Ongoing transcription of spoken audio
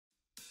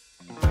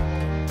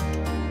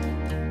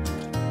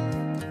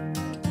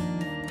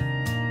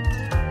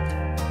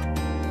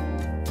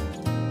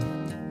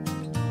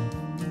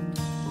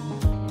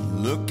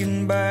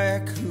looking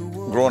back,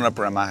 Growing up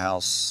around my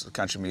house,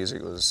 country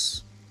music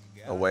was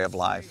a way of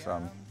life.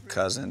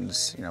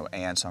 Cousins,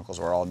 aunts, uncles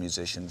were all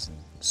musicians and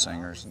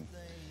singers. And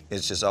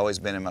it's just always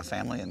been in my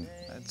family, and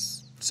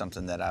it's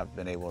something that I've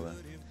been able to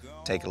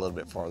take a little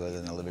bit farther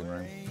than the living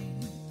room.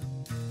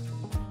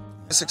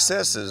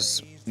 Success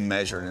is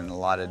measured in a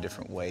lot of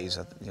different ways.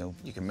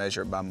 You can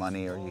measure it by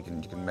money, or you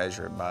can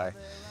measure it by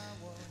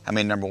how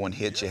many #1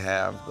 hits you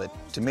have. But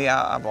to me,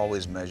 I've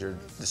always measured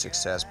the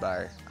success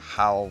by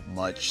how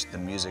much the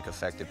music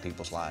affected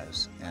people's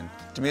lives. And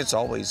to me, it's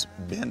always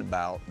been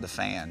about the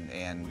fan,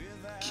 and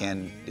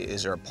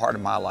is there a part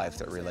of my life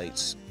that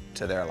relates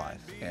to their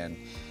life? And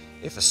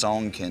if a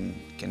song can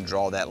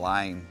draw that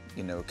line,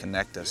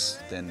 connect us,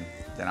 then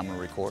I'm going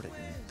to record it.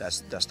 And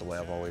that's the way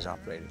I've always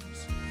operated.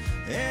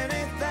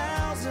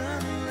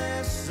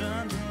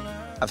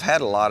 I've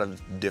had a lot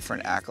of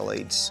different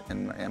accolades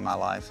in my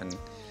life, and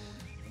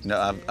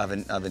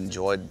I've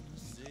enjoyed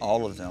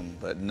all of them,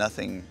 but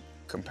nothing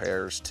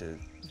compares to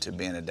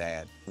being a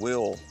dad.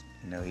 Will,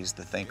 he's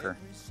the thinker.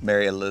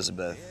 Mary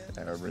Elizabeth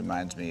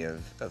reminds me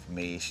of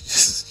me.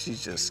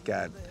 She's just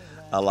got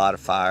a lot of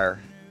fire.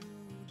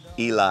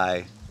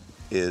 Eli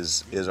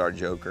is our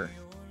joker.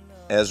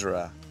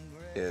 Ezra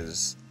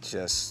is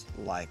just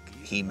like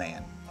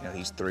He-Man.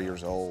 He's 3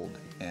 years old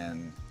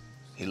and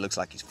he looks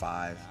like he's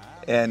 5.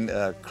 And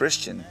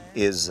Christian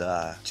is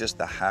just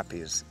the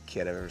happiest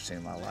kid I've ever seen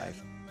in my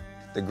life.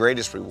 The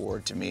greatest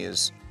reward to me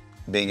is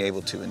being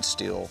able to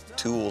instill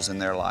tools in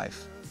their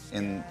life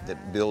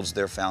that builds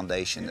their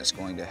foundation, that's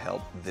going to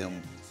help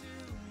them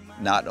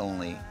not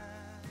only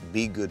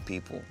be good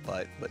people,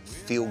 but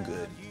feel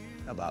good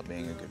about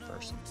being a good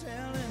person.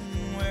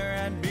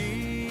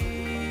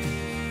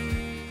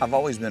 I've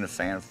always been a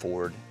fan of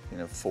Ford.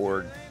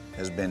 Ford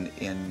has been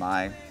in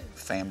my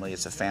family.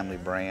 It's a family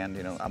brand.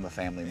 I'm a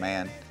family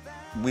man.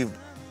 We've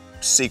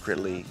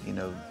secretly,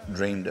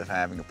 dreamed of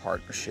having a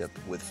partnership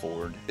with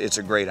Ford. It's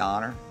a great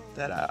honor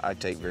that I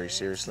take very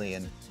seriously,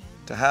 and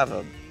to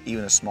have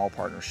even a small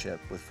partnership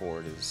with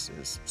Ford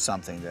is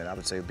something that I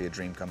would say would be a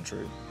dream come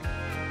true.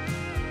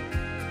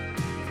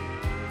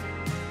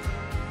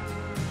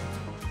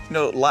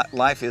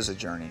 Life is a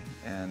journey,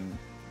 and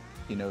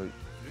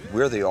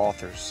we're the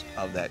authors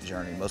of that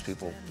journey. Most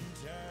people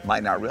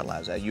might not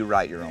realize that. You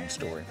write your own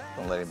story.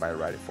 Don't let anybody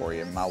write it for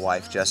you. And my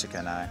wife, Jessica,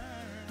 and I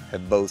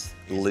have both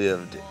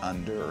lived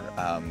under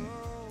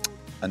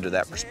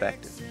that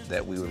perspective,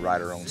 that we would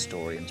write our own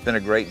story. And it's been a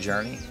great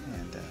journey,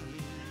 and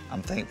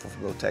I'm thankful for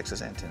both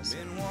Texas and Tennessee.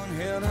 one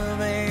hell of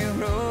a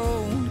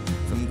road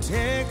from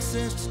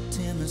Texas to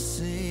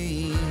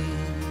Tennessee.